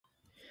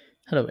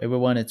Hello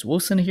everyone, it's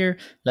Wilson here.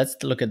 Let's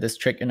look at this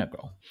trig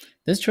integral.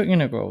 This trig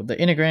integral, the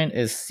integrand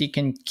is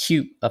secant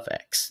cubed of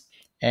x.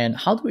 And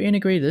how do we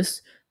integrate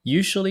this?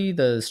 Usually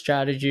the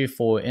strategy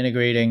for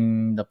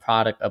integrating the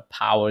product of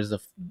powers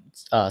of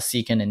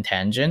secant and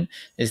tangent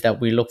is that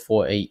we look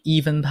for an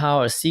even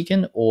power of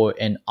secant or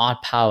an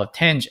odd power of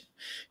tangent.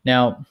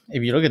 Now,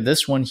 if you look at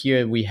this one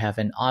here, we have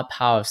an odd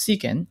power of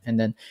secant, and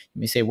then you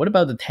may say, what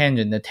about the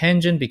tangent? The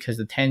tangent, because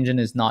the tangent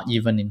is not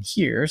even in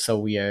here, so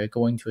we are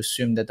going to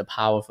assume that the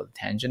power for the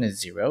tangent is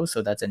 0,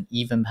 so that's an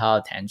even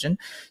power tangent.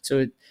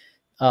 So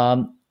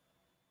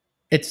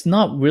it's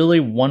not really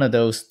one of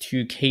those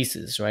two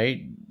cases,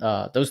 right?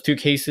 Those two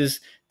cases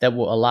that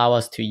will allow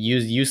us to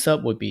use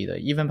up would be the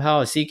even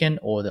power secant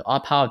or the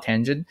odd power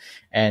tangent,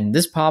 and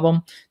this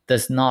problem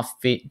does not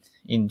fit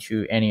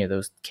into any of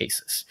those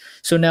cases.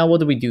 So now what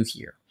do we do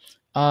here?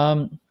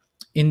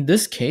 In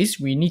this case,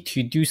 we need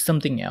to do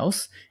something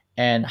else.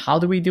 And how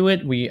do we do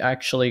it? We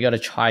actually got to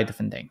try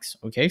different things.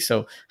 Okay,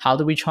 so how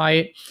do we try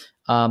it?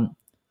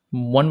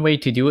 One way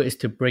to do it is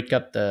to break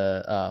up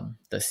the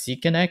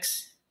secant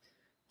x,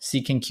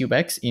 secant cube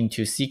x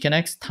into secant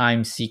x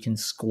times secant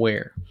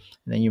square.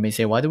 And then you may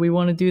say, why do we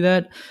want to do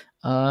that?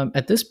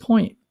 At this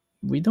point,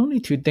 we don't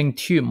need to think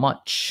too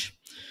much.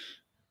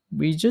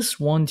 We just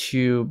want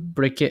to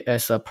break it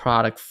as a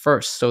product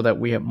first so that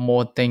we have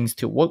more things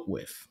to work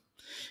with.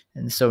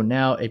 And so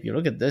now if you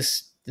look at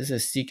this is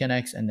secant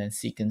x and then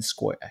secant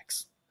square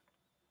x.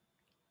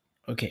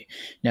 Okay,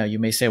 now you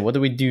may say, what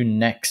do we do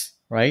next,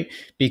 right?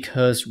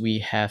 Because we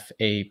have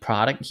a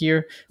product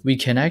here, we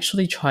can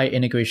actually try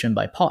integration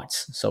by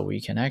parts. So we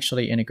can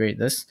actually integrate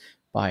this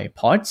by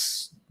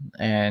parts.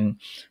 And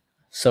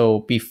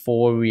so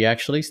before we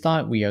actually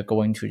start, we are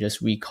going to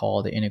just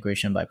recall the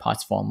integration by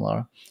parts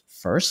formula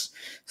first.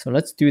 So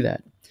let's do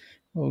that.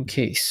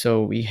 Okay,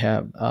 so we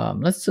have,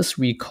 let's just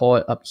recall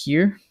it up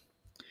here.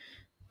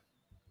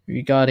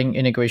 Regarding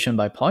integration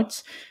by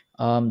parts,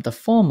 the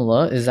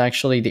formula is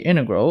actually the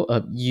integral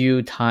of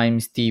u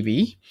times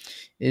dv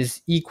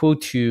is equal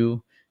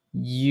to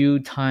u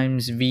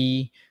times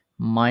v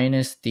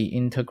minus the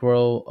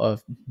integral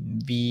of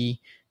v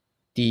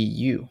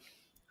du.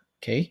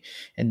 Okay,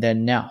 and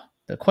then now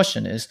the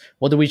question is,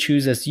 what do we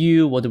choose as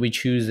u, what do we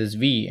choose as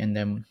v, and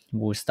then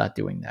we'll start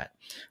doing that.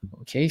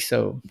 Okay,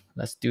 so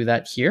let's do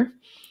that here.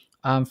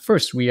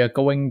 First, we are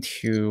going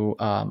to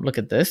look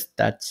at this.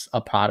 That's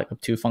a product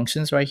of two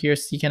functions right here.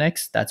 Secant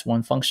x, that's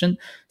one function.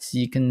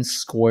 Secant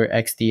square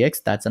x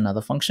dx, that's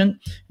another function.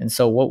 And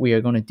so what we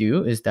are going to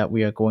do is that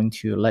we are going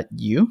to let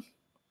u,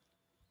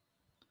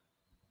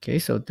 okay,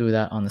 so do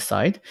that on the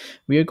side.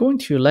 We are going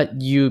to let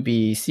u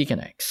be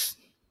secant x.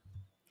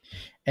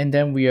 And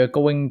then we are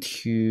going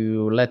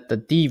to let the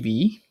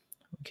dv,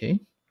 okay,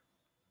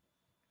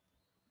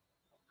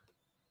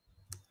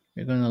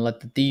 we're going to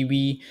let the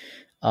dv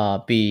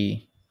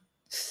be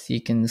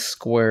secant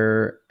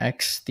square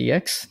x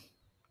dx.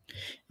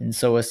 And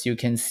so as you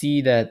can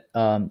see that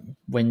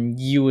when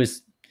u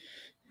is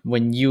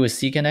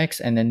secant x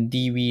and then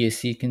dv is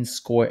secant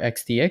square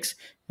x dx,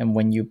 and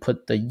when you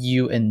put the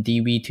u and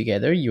dv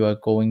together, you are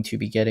going to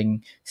be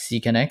getting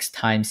secant x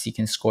times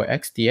secant square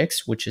x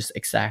dx, which is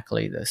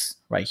exactly this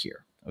right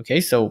here.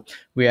 Okay, so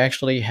we're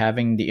actually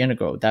having the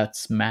integral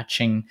that's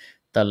matching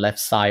the left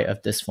side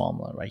of this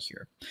formula right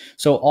here.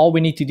 So all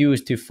we need to do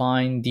is to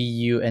find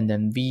du and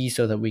then v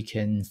so that we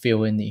can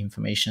fill in the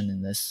information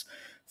in this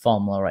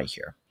formula right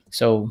here.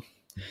 So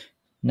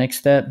next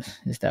step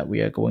is that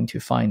we are going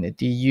to find the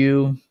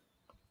du.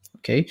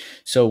 Okay,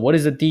 so what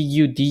is the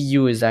du?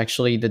 Du is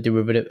actually the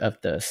derivative of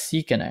the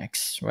secant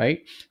x,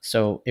 right?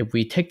 So if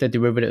we take the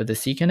derivative of the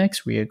secant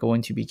x, we are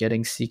going to be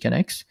getting secant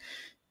x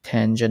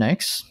tangent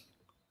x.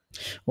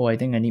 Oh, I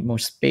think I need more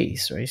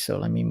space, right? So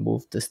let me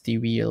move this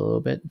dv a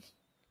little bit.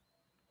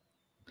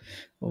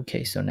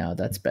 Okay, so now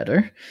that's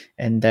better.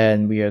 And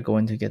then we are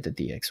going to get the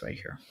dx right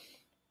here.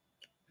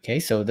 Okay,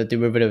 so the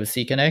derivative of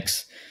secant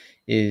x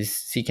is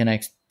secant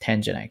x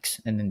tangent x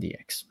and then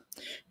dx.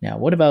 Now,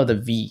 what about the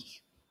v?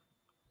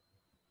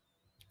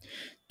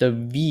 The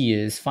v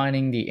is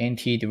finding the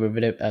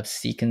antiderivative of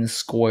secant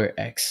square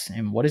x.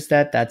 And what is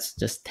that? That's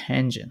just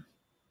tangent.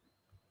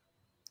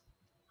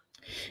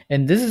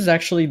 And this is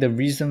actually the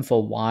reason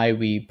for why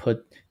we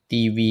put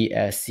dv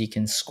as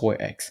secant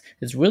square x.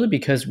 It's really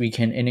because we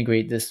can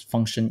integrate this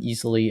function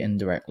easily and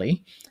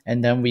directly,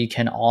 and then we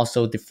can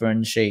also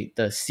differentiate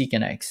the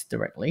secant x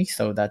directly.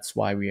 So that's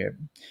why we're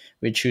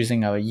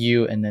choosing our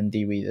u and then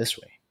dv this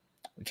way.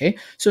 Okay,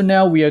 so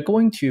now we are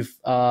going to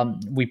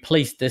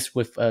replace this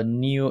with a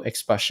new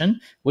expression,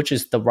 which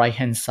is the right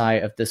hand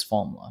side of this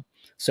formula.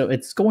 So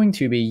it's going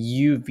to be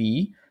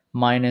uv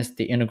minus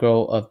the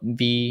integral of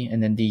v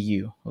and then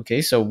du.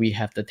 Okay, so we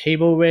have the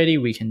table ready,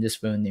 we can just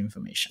fill in the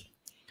information.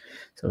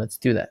 So let's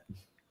do that.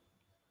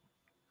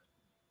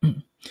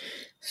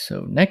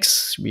 So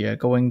next we are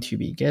going to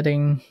be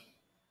getting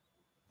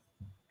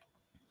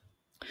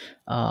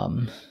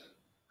the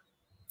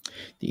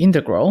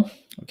integral,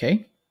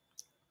 okay?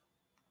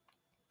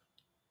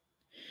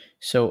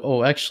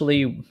 So,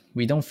 actually,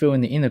 we don't fill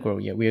in the integral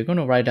yet. We are going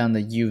to write down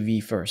the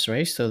uv first,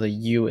 right? So the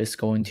u is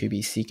going to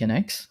be secant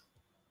x.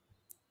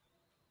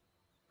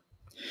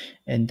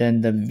 And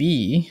then the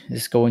v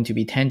is going to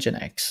be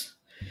tangent x.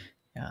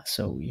 Yeah,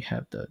 so we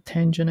have the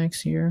tangent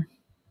x here.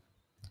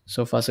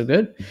 So far, so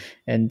good.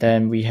 And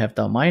then we have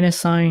the minus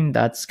sign.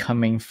 That's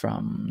coming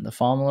from the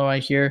formula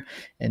right here.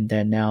 And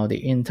then now the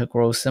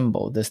integral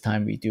symbol. This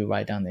time we do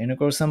write down the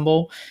integral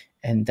symbol.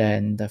 And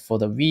then for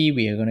the v,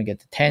 we are going to get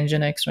the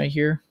tangent x right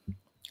here.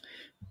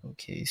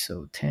 Okay,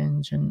 so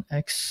tangent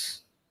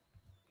x.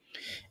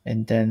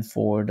 And then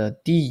for the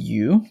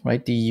du,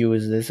 right, du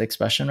is this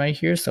expression right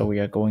here. So we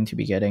are going to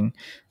be getting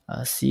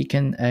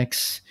secant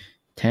x,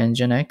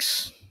 tangent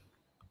x,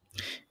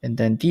 and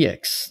then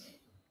dx.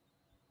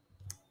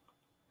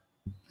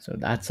 So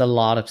that's a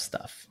lot of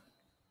stuff.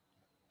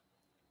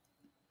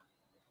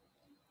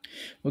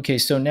 Okay,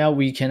 so now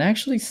we can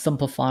actually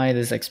simplify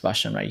this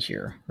expression right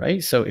here,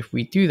 right? So if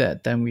we do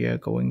that, then we are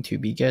going to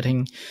be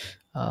getting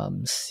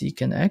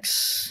secant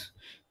x,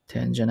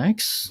 tangent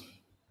x,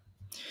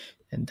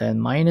 and then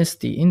minus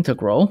the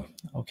integral.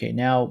 Okay,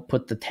 now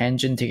put the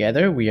tangent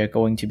together. We are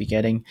going to be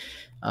getting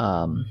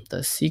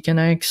the secant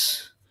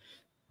x,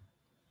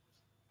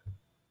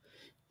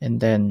 and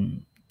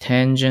then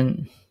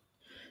tangent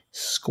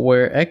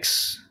square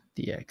x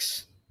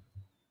dx.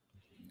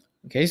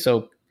 Okay,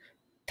 so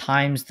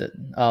times the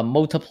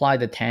multiply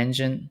the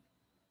tangent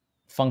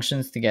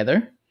functions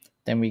together,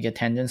 then we get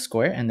tangent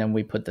square, and then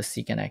we put the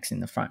secant x in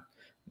the front.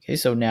 Okay,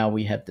 so now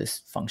we have this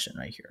function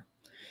right here.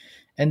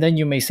 And then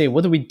you may say,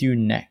 what do we do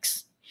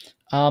next?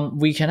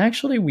 We can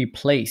actually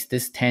replace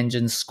this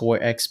tangent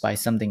square x by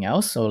something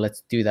else. So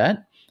let's do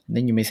that. And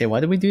then you may say, why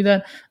do we do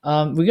that?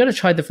 We got to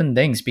try different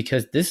things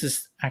because this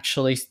is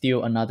actually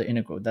still another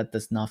integral that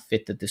does not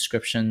fit the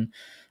description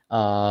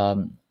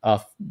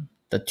of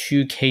the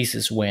two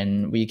cases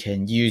when we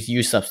can use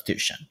u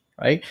substitution,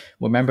 right?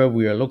 Remember,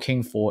 we are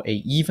looking for a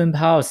even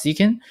power of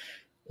secant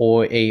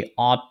or an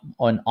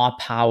odd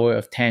power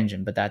of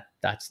tangent, but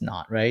that's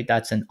not, right?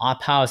 That's an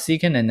odd power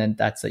secant, and then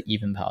that's an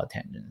even power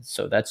tangent.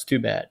 So that's too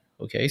bad.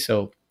 Okay,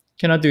 so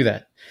cannot do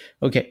that.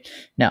 Okay,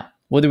 now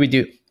what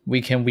do? We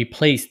can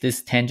replace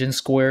this tangent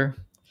square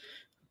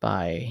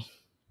by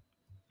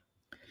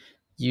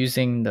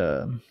using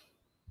the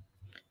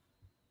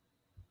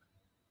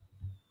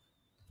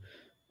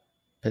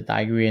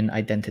Pythagorean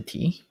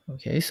identity.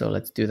 Okay, so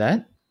let's do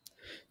that.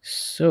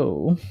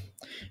 So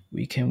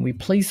we can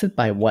replace it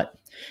by what?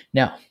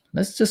 Now,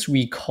 let's just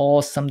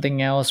recall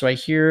something else right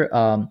here.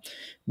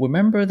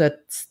 Remember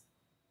that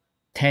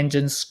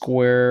tangent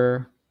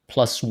square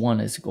plus 1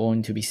 is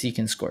going to be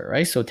secant square,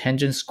 right? So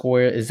tangent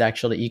square is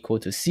actually equal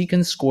to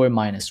secant square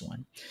minus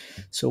 1.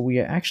 So we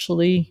are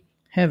actually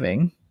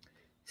having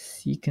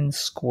secant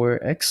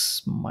square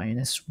x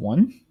minus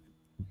 1.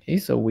 Okay,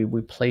 so we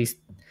replace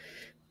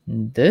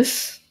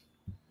this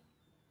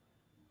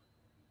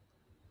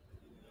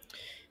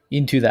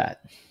into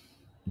that.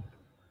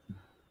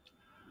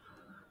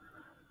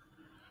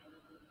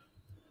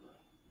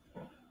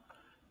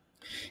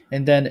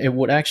 And then it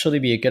would actually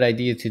be a good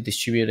idea to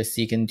distribute a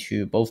secant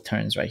to both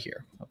terms right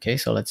here. Okay,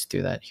 so let's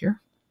do that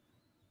here.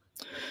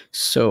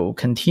 So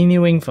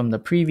continuing from the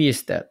previous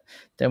step,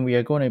 then we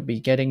are going to be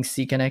getting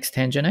secant x,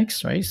 tangent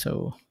x, right?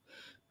 So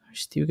we're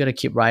still got to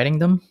keep writing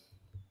them.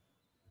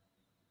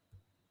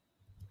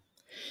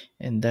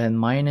 And then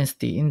minus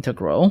the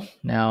integral.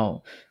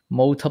 Now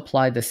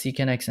multiply the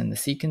secant x and the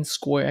secant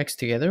square x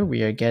together.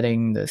 We are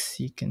getting the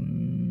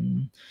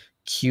secant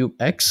cube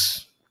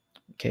x.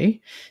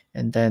 Okay,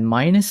 and then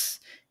minus,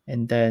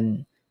 and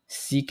then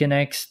secant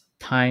x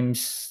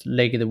times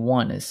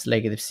 -1 is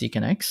negative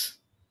secant x.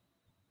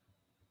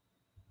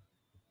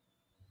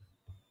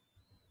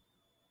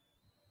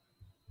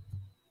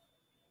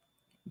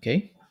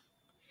 Okay,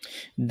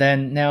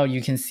 then now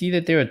you can see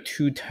that there are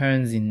two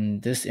terms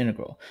in this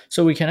integral.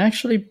 So we can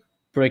actually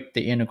break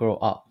the integral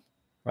up,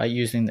 right,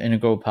 using the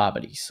integral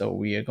property. So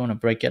we are going to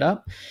break it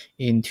up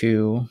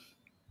into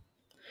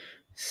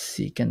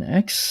secant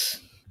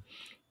x,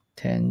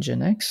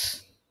 tangent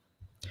x,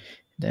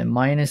 then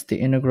minus the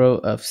integral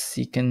of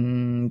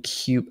secant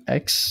cube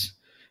x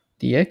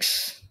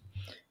dx.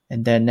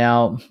 And then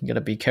now you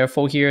gotta be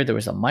careful here. There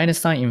is a minus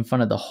sign in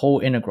front of the whole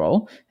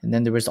integral. And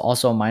then there is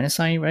also a minus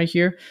sign right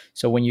here.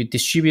 So when you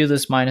distribute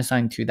this minus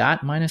sign to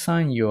that minus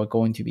sign, you are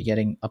going to be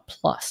getting a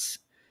plus.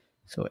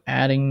 So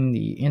adding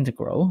the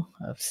integral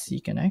of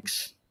secant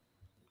x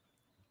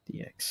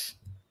dx.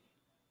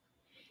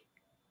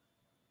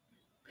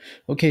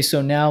 Okay,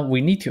 so now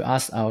we need to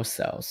ask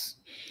ourselves,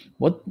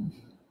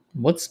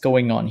 what's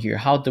going on here?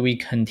 How do we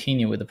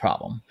continue with the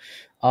problem?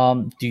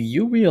 Do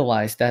you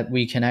realize that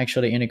we can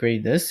actually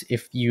integrate this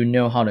if you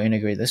know how to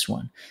integrate this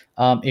one?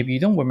 If you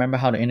don't remember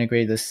how to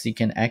integrate the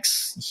secant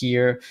x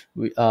here,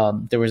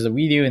 there was a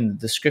video in the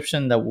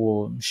description that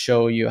will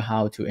show you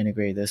how to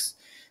integrate this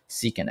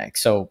secant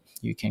x. So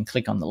you can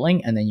click on the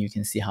link and then you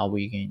can see how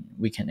we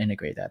can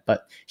integrate that.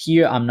 But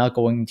here I'm not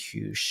going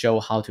to show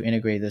how to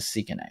integrate this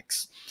secant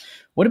x.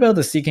 What about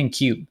the secant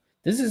cube?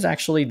 This is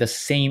actually the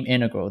same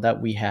integral that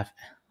we have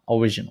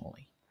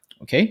originally.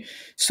 Okay,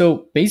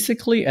 so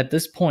basically at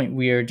this point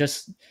we're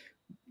just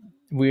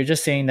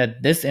saying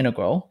that this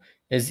integral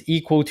is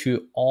equal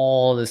to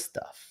all this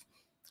stuff.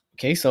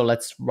 Okay, so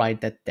let's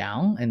write that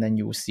down and then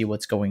you will see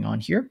what's going on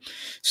here.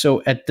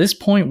 So at this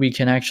point we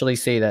can actually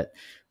say that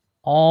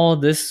all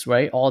this,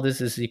 right, all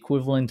this is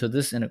equivalent to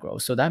this integral.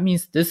 So that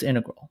means this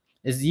integral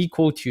is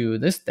equal to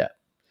this step.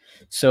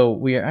 So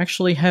we are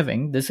actually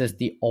having this as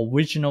the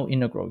original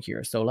integral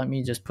here. So let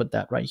me just put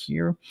that right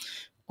here.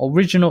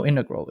 Original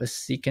integral is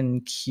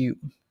secant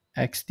cubed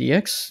x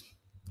dx,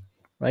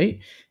 right?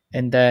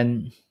 And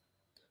then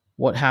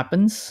what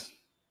happens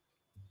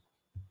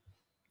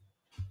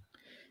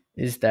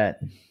is that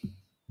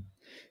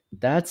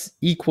that's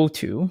equal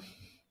to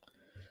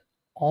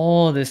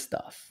all this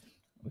stuff.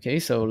 Okay,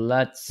 so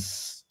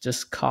let's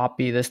just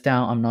copy this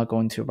down. I'm not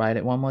going to write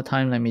it one more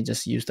time. Let me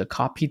just use the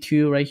copy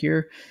tool right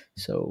here.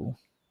 So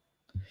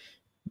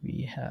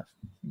we have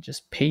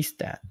just paste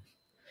that.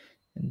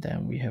 And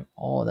then we have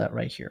all that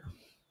right here.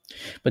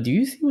 But do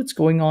you see what's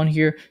going on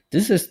here?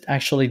 This is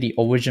actually the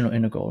original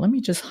integral. Let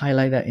me just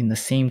highlight that in the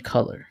same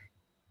color.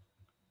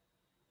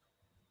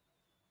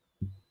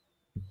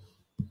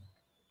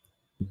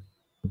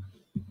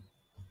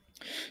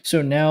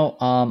 So now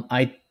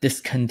I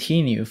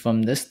discontinue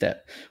from this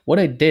step. What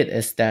I did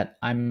is that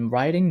I'm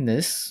writing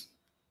this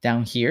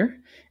down here,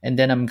 and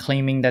then I'm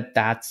claiming that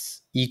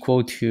that's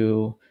equal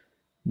to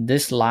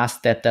this last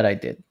step that I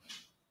did.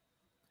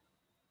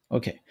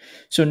 Okay,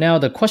 so now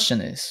the question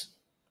is,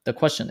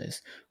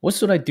 what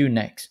should I do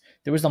next?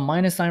 There was a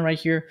minus sign right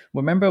here.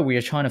 Remember, we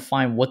are trying to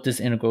find what this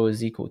integral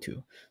is equal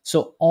to.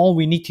 So all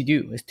we need to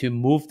do is to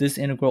move this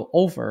integral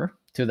over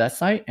to that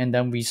side, and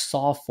then we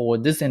solve for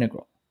this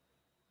integral.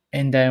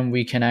 And then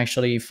we can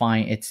actually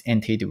find its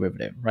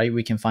antiderivative, right?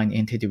 We can find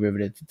the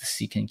antiderivative of the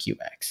secant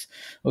cubed x.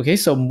 Okay,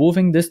 so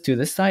moving this to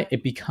this side,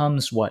 it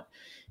becomes what?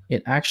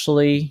 It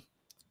actually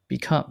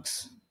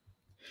becomes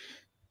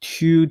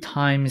 2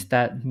 times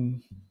that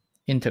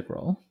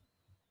integral.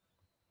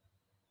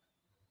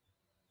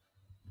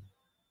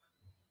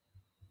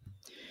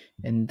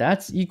 And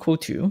that's equal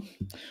to,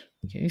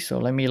 okay, so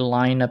let me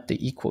line up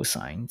the equal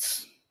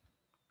signs.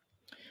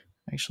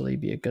 Actually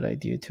be a good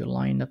idea to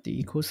line up the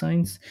equal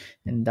signs,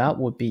 and that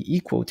would be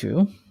equal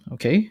to,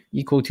 okay,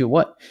 equal to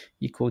what?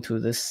 Equal to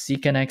the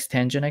secant x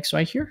tangent x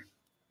right here.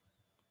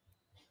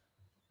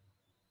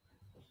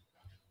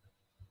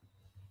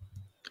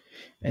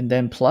 And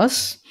then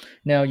plus,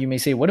 now you may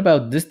say, what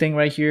about this thing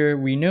right here?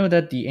 We know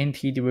that the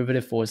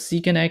antiderivative for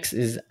secant x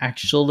is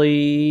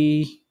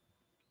actually,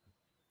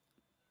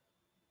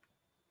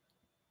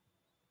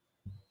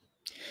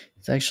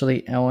 it's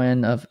actually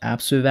ln of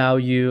absolute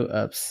value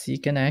of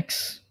secant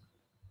x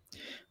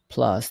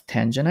plus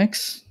tangent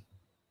x.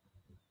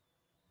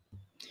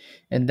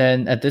 And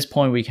then at this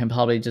point, we can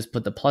probably just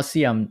put the plus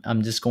c.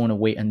 I'm just going to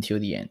wait until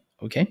the end,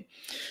 okay?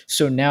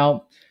 So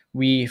now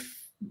we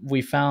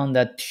found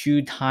that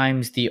 2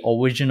 times the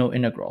original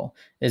integral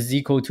is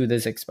equal to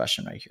this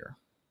expression right here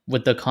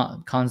with the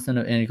constant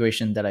of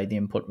integration that I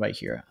didn't put right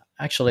here.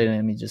 Actually,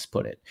 let me just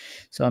put it.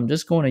 So I'm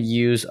just going to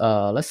use,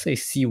 let's say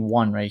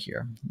C1 right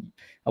here.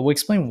 I will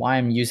explain why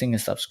I'm using a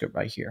subscript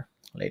right here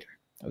later,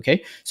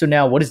 okay? So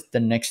now what is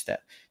the next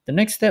step? The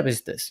next step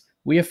is this.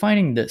 We are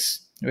finding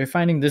this. We're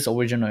finding this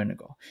original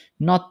integral,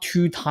 not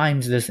 2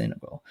 times this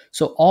integral.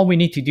 So all we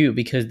need to do,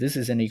 because this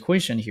is an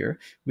equation here,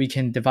 we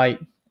can divide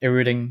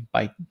everything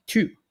by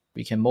 2.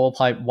 We can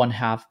multiply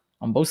 1/2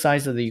 on both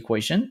sides of the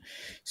equation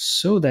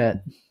so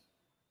that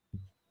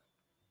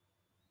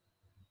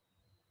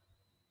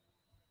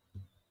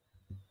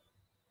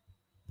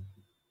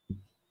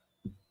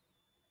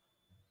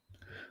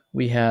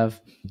we have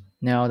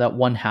now that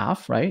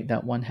 1/2, right?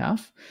 That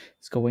 1/2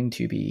 is going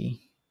to be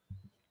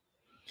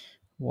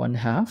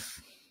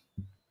 1/2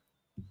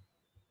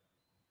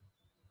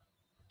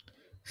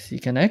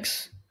 secant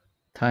x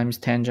times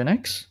tangent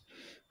x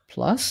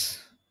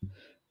plus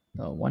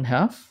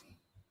 1/2,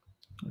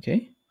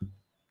 okay?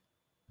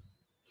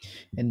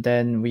 And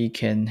then we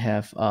can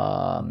have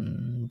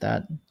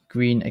that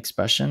green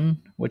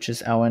expression, which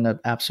is ln of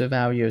absolute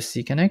value of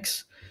secant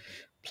x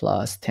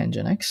plus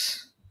tangent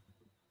x.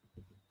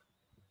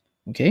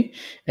 Okay,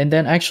 and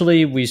then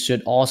actually we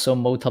should also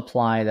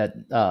multiply that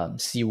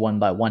C1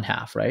 by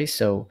 1/2, right?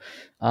 So,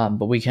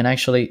 but we can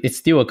actually, it's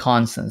still a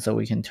constant, so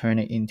we can turn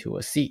it into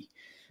a C.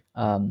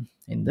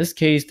 In this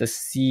case, the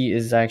C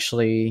is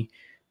actually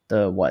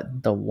the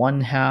what? The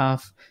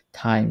 1/2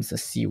 times the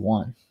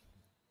C1.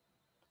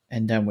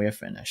 And then we're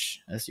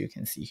finished, as you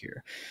can see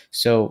here.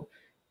 So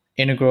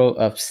integral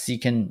of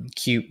secant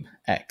cubed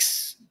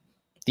x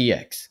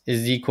dx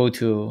is equal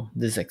to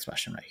this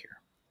expression right here.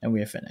 And we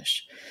are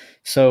finished.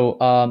 So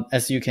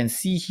as you can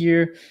see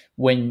here,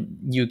 when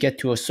you get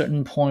to a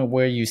certain point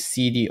where you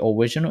see the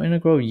original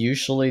integral,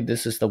 usually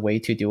this is the way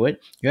to do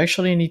it. You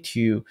actually need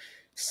to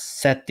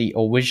set the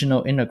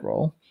original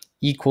integral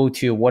equal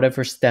to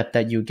whatever step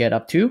that you get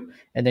up to,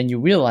 and then you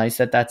realize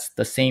that that's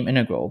the same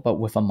integral, but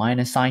with a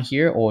minus sign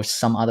here or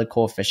some other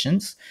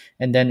coefficients.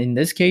 And then in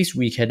this case,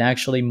 we can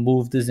actually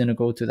move this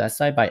integral to that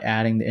side by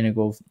adding the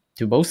integral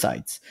to both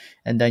sides.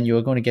 And then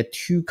you're going to get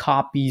 2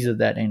 copies of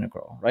that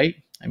integral, right?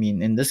 I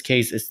mean, in this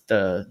case, it's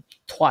the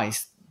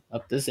twice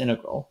of this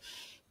integral.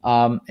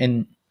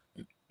 And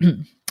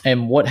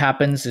what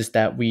happens is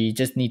that we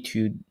just need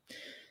to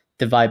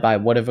divide by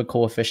whatever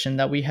coefficient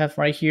that we have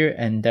right here,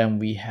 and then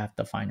we have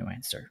the final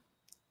answer.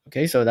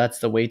 Okay, so that's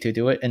the way to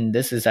do it. And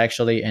this is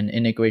actually an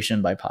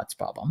integration by parts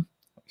problem.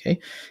 Okay,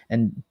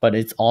 but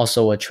it's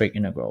also a trig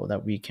integral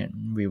that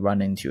we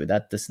run into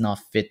that does not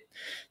fit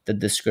the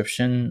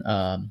description.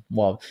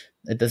 Well,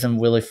 it doesn't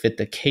really fit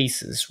the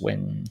cases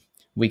when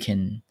we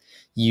can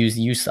use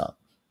usar.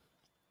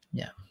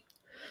 Yeah.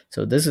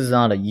 So this is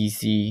not an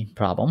easy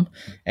problem.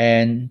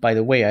 And by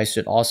the way, I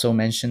should also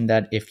mention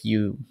that if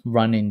you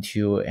run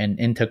into an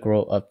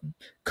integral of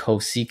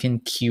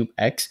cosecant cube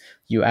x,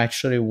 you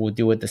actually will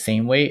do it the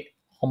same way.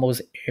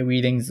 Almost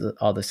everything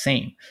are the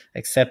same,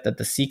 except that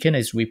the secant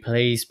is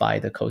replaced by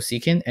the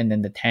cosecant, and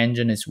then the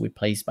tangent is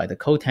replaced by the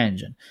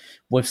cotangent,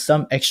 with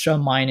some extra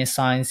minus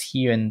signs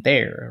here and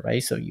there,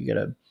 right? So you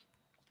gotta,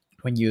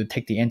 when you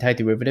take the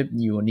antiderivative,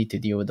 you will need to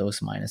deal with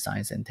those minus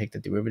signs and take the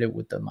derivative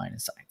with the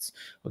minus signs.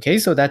 Okay,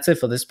 so that's it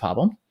for this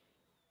problem.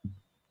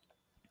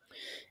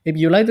 If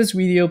you like this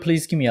video,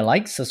 please give me a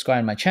like,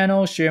 subscribe to my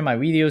channel, share my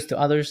videos to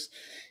others.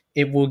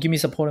 It will give me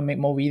support to make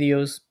more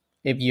videos.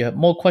 If you have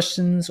more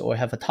questions or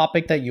have a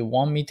topic that you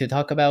want me to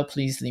talk about,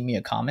 please leave me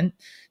a comment.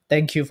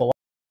 Thank you for watching.